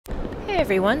Hey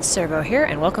everyone, Servo here,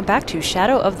 and welcome back to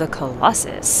Shadow of the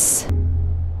Colossus.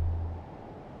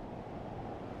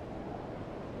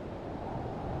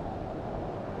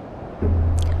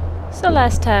 So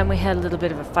last time we had a little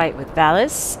bit of a fight with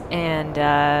Valis, and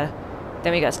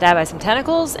then we got stabbed by some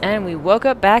tentacles, and we woke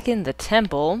up back in the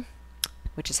temple,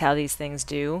 which is how these things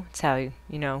do. It's how, you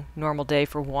know, normal day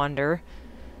for Wander.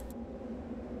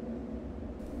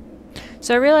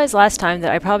 So I realized last time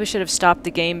that I probably should have stopped the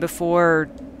game before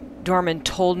Dorman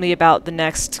told me about the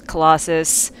next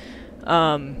Colossus,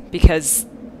 because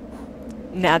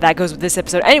now that goes with this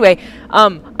episode. Anyway,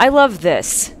 I love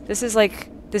this.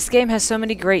 This game has so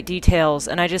many great details,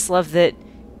 and I just love that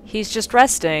he's just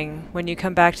resting when you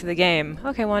come back to the game.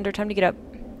 Okay, Wander, time to get up.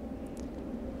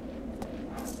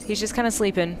 He's just kind of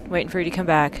sleeping, waiting for you to come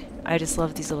back. I just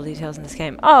love these little details in this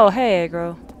game. Oh, hey,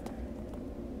 Aggro.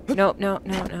 No, no,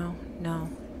 no, no, no.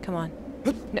 Come on.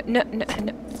 No, no, no,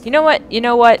 no. You know what? You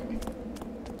know what?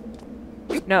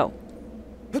 No.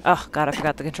 Oh, God, I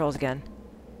forgot the controls again.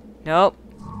 Nope.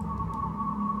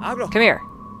 Come here.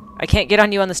 I can't get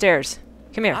on you on the stairs.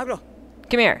 Come here. Come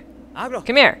here.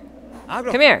 Come here.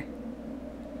 Come here.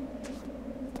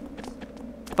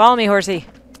 Follow me, horsey.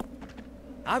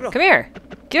 Come here.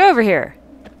 Get over here.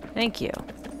 Thank you.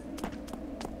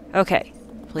 Okay.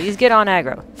 Please get on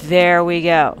Aggro. There we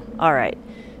go. Alright.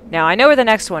 Now, I know where the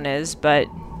next one is, but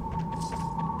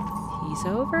he's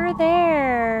over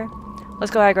there.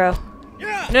 Let's go, Aggro.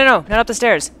 No, no, not up the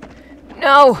stairs.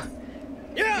 No!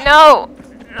 No!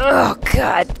 Oh,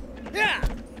 God.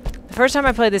 The first time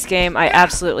I played this game, I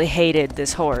absolutely hated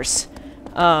this horse.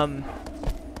 I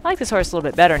like this horse a little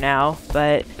bit better now,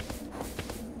 but...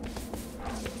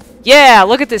 Yeah,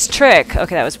 look at this trick!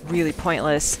 Okay, that was really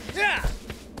pointless.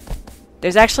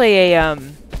 There's actually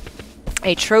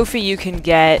a trophy you can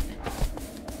get.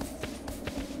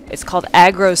 It's called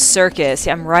Aggro's Circus.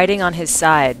 Yeah, I'm riding on his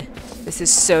side. This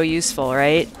is so useful,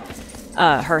 right?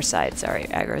 Her side, sorry.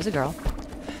 Aggro is a girl.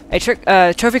 A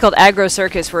trophy called Aggro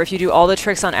Circus, where if you do all the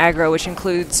tricks on Aggro, which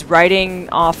includes riding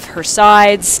off her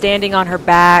sides, standing on her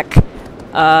back,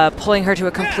 pulling her to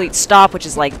a complete stop, which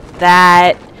is like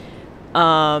that,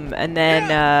 and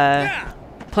then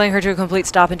pulling her to a complete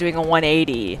stop and doing a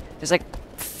 180. There's like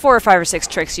 4 or 5 or 6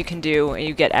 tricks you can do, and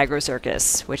you get Aggro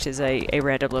Circus, which is a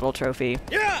random little trophy,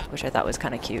 which I thought was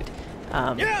kind of cute,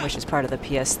 which is part of the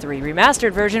PS3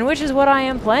 remastered version, which is what I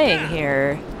am playing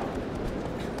here.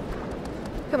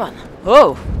 Come on.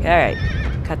 Whoa! Alright.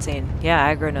 Cutscene.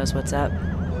 Yeah, Aggro knows what's up.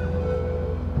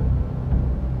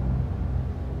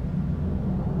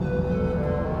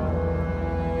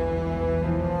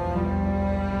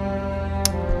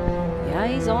 Yeah,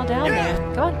 he's all down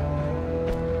there. Go on.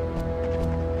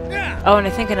 Oh, and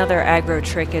I think another Aggro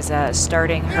trick is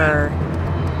starting her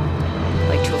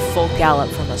like to a full gallop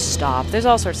from a stop. There's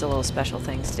all sorts of little special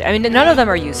things to do. I mean, none of them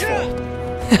are useful.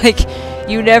 Like,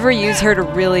 you never use her to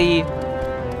really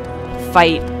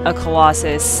fight a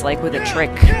Colossus, like, with a trick.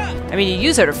 I mean, you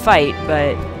use her to fight,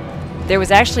 but there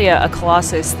was actually a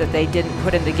Colossus that they didn't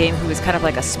put in the game who was kind of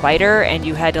like a spider, and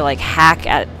you had to, like, hack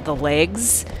at the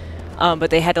legs, but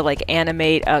they had to, like,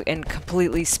 animate a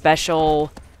completely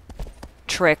special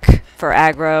trick for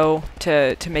Aggro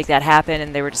to make that happen,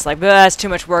 and they were just like, that's too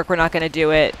much work, we're not going to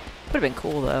do it. Would have been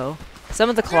cool, though. Some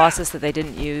of the Colossus that they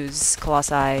didn't use,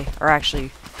 Colossi, are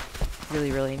actually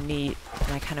really, really neat,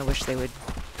 and I kind of wish they would...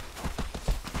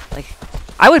 Like,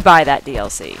 I would buy that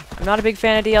DLC. I'm not a big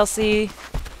fan of DLC,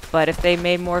 but if they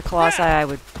made more Colossi, I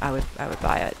would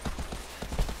buy it.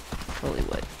 Totally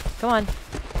would. Come on.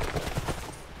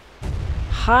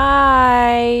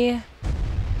 Hi.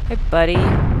 Hey, buddy.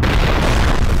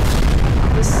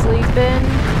 Just sleeping.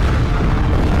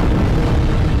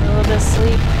 A little bit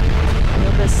sleep. A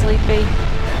little bit sleepy.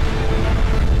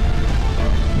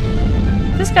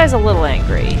 This guy's a little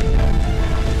angry.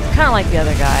 He's kind of like the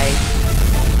other guy.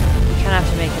 Kind of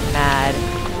have to make him mad.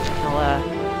 He'll,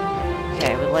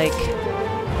 okay, but like...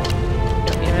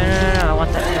 No, I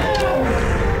want that. No.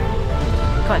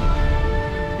 Come on.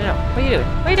 No, what are you doing?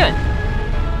 What are you doing?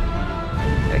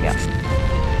 There we go.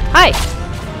 Hi!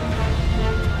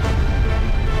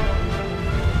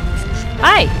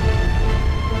 Hi!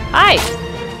 Hi!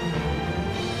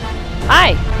 Hi!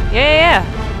 Yeah.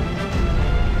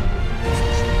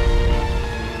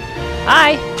 Hi!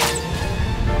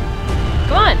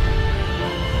 Come on!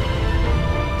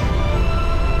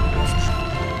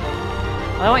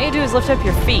 All I want you to do is lift up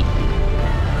your feet.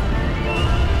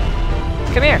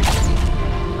 Come here.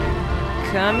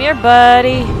 Come here,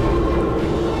 buddy.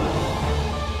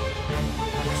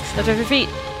 Lift up your feet.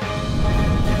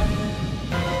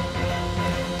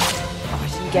 Oh, I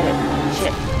didn't get it.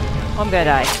 Shit. Oh, I'm gonna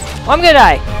die. Oh, I'm gonna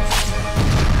die!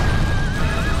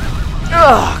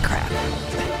 Oh, crap.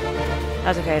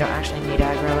 That's okay, I don't actually need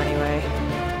aggro anyway.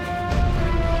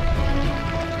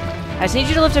 I just need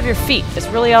you to lift up your feet. That's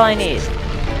really all I need.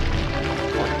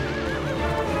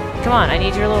 Come on, I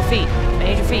need your little feet. I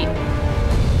need your feet.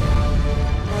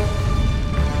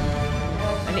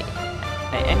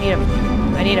 I need him.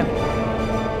 I need him.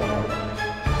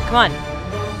 Come on.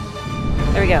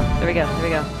 There we go. There we go. There we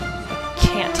go. I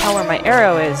can't tell where my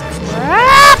arrow is.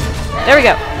 Crap! There we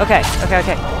go. Okay. Okay.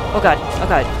 Okay. Oh god. Oh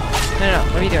god. No, no, no.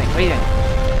 What are you doing? What are you doing?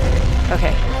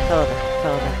 Okay. Fell over.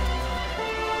 Fell over.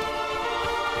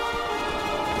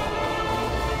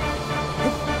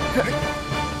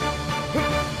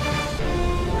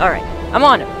 Alright. I'm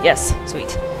on him. Yes.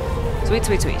 Sweet. Sweet,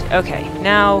 sweet, sweet. Okay.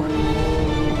 Now,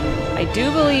 I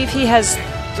do believe he has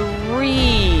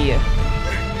 3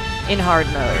 in hard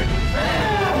mode.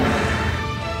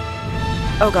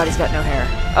 Oh god, he's got no hair.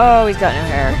 Oh, he's got no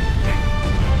hair.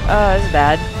 Oh, this is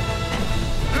bad.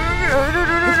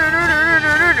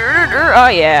 Oh,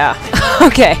 yeah.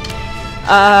 Okay.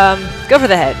 Go for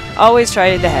the head. Always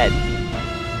try the head.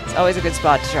 It's always a good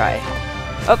spot to try.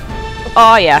 Oh.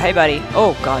 Oh, yeah. Hey, buddy.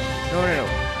 Oh, god. No, no, no.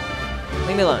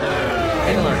 Leave me alone.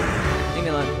 Leave me alone. Leave me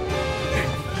alone.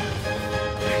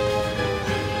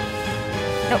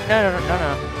 No, no, no, no, no,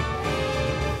 no.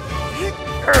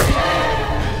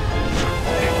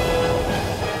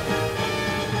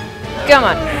 Come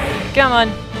on. Come on.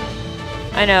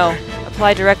 I know.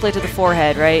 Apply directly to the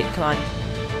forehead, right? Come on.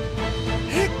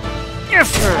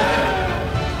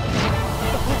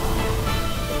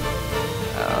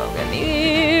 Oh, I'm gonna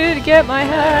need to get my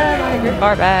head, my grip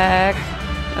bar back.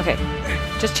 Okay.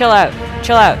 Just chill out.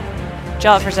 Chill out.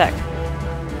 Chill out for a sec.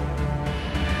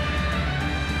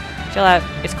 Chill out.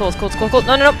 It's cool, it's cool, it's cool, cool.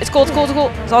 No, no, no. It's cool, it's cool, it's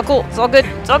cool. It's all cool. It's all good.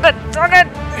 It's all good. It's all good.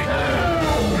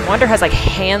 Wonder has like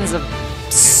hands of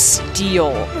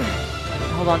steel.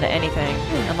 Hold on to anything.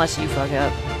 Unless you fuck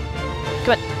up.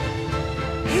 Come on.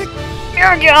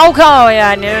 Oh,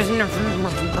 yeah.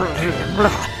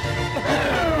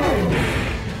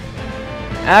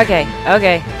 Okay,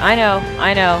 okay. I know.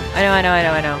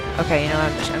 Okay, you know,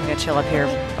 I'm gonna chill up here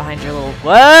behind your little...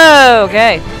 Whoa,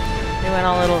 okay. We went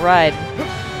on a little ride.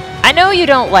 I know you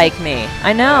don't like me.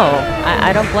 I know.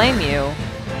 I don't blame you.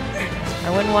 I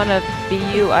wouldn't want to be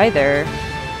you either.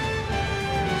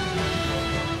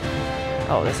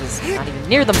 Oh, this is not even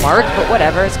near the mark, but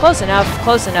whatever. It's close enough.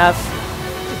 Close enough.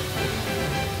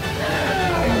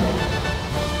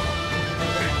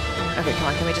 Okay, come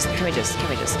on. Can we just...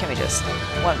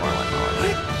 One more.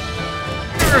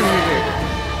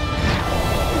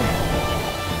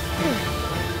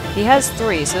 He has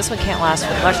 3, so this one can't last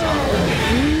for much longer.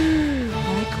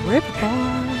 My grip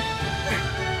bar.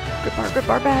 Grip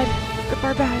bar bad. Grip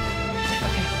bar bad.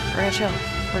 Okay, we're gonna chill.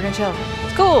 We're gonna chill.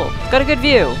 It's cool. It's got a good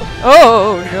view.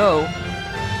 Oh, no.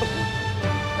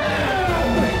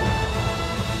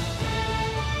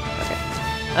 Okay.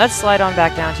 Let's slide on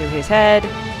back down to his head.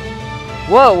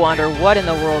 Whoa, Wander, what in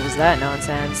the world was that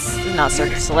nonsense? This is not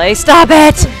Cirque du Soleil. Stop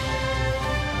it!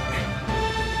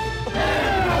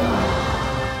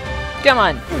 Come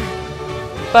on.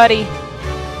 Buddy.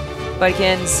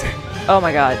 Buddykins. Oh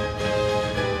my god.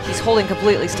 He's holding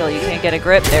completely still. You can't get a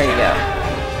grip. There you go.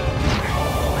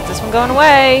 When's this one going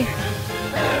away?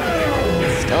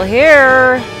 Still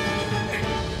here.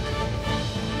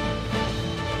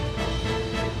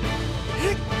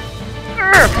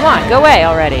 Come on, go away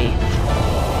already.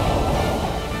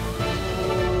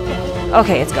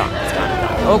 Okay, it's gone. It's gone. It's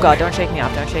gone. Oh god, don't shake me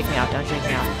off. Don't shake me off. Don't shake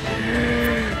me off.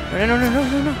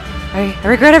 No. I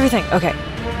regret everything. Okay.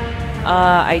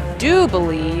 I do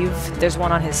believe there's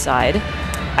one on his side.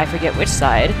 I forget which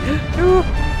side.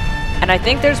 And I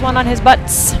think there's one on his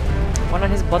butts. One on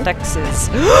his buttocks.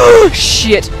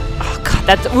 Shit. Oh god,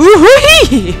 that's...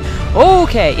 Woohoo!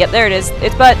 Okay. Yep, there it is.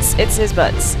 It's butts. It's his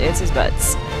butts. It's his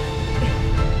butts.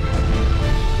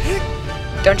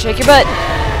 Don't shake your butt.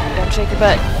 Don't shake your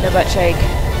butt. No butt shake.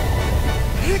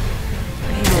 He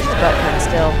holds his butt kind of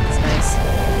still. It's nice.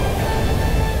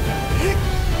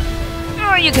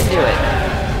 Oh, you can do it.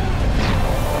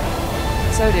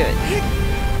 So do it.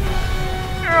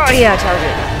 Oh, yeah, charge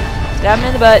it. Stab him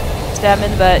in the butt. Stab him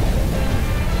in the butt.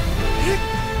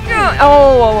 Oh,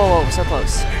 whoa. So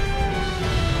close.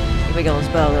 Wiggle his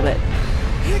butt a little bit.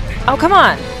 Oh, come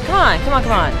on. Come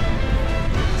on.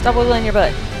 Stop wiggling your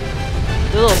butt.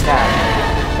 Do a little stab.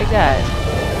 Like that.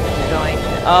 You're going.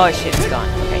 Oh shit, it's gone.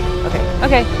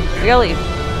 Okay. We gotta leave.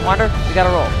 Wander, we gotta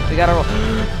roll.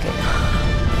 Okay.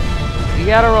 We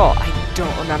gotta roll. I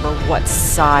don't remember what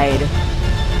side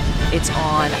it's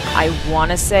on. I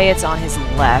wanna say it's on his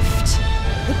left.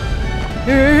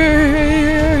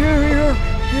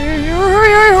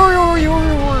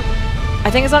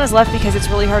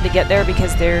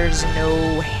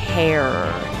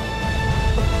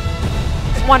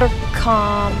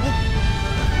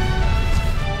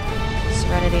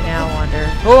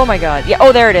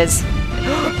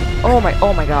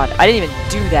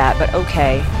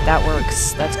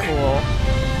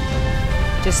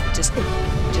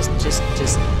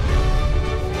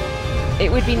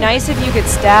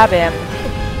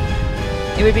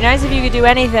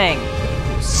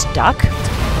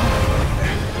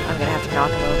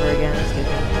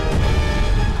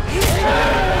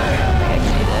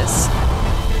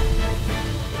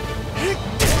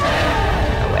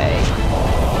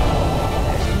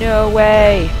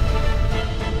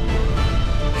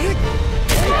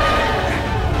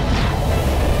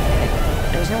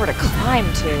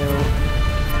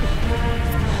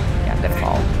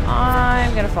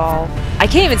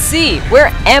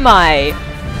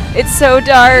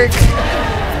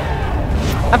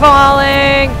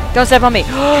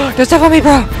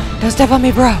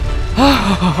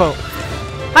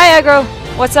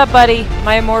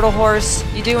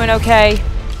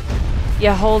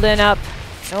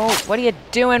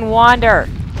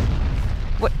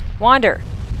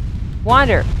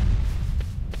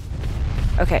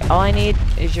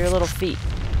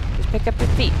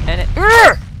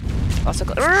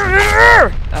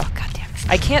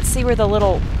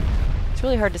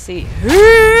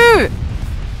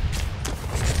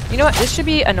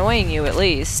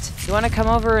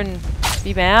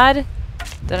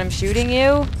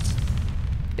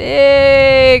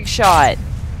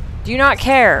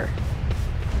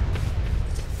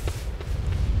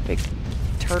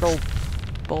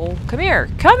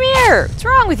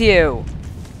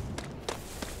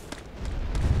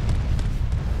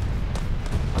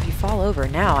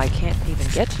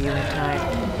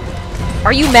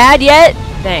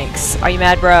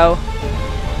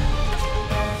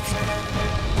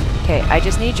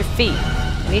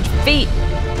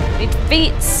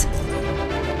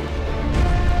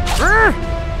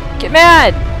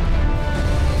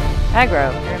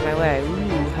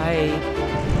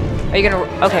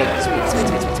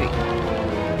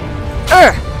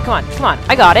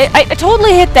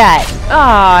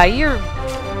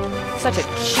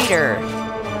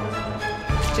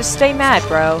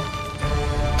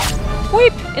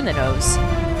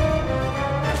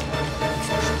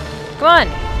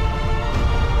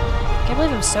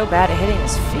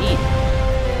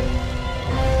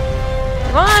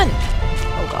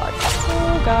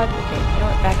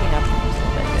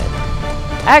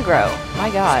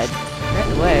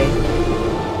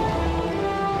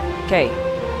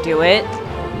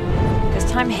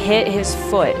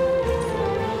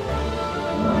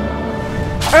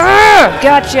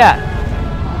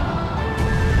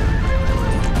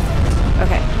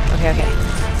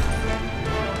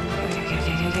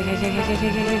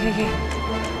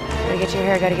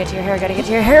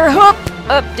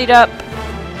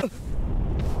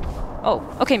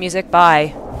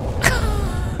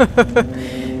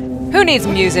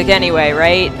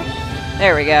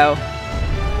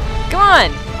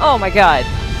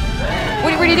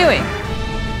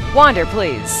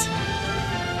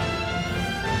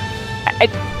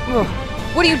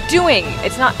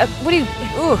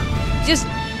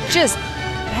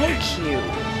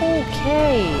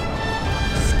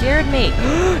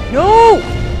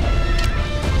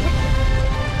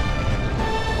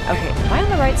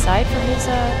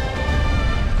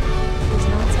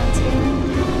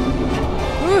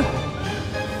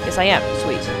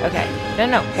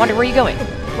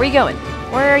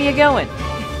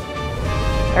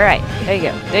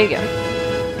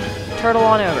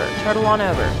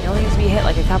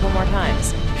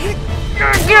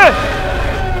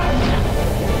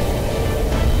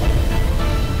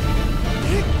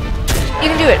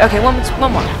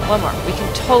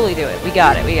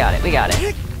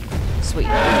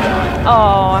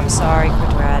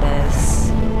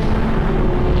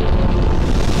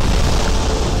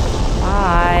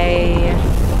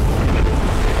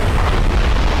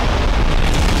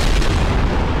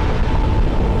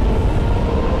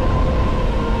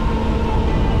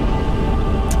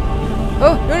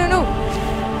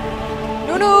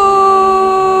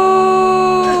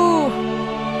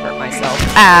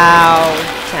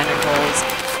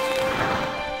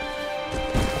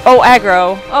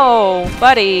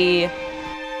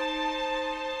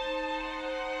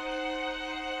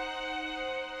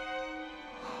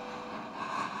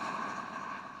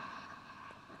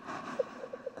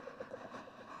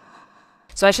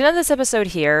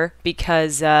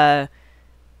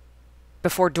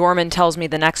 before Dorman tells me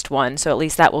the next one, so at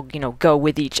least that will, you know, go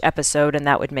with each episode, and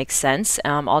that would make sense.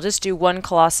 I'll just do one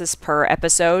Colossus per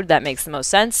episode. That makes the most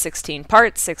sense. 16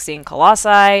 parts, 16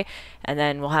 Colossi, and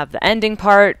then we'll have the ending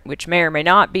part, which may or may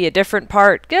not be a different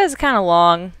part, because it's kind of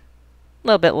long, a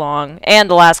little bit long, and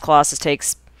the last Colossus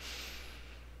takes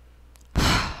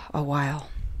a while.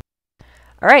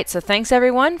 Alright, so thanks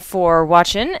everyone for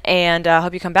watching, and I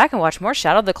hope you come back and watch more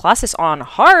Shadow of the Colossus on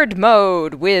hard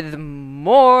mode with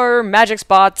more magic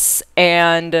spots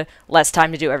and less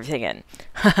time to do everything in.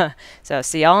 So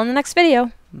see y'all in the next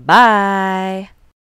video. Bye!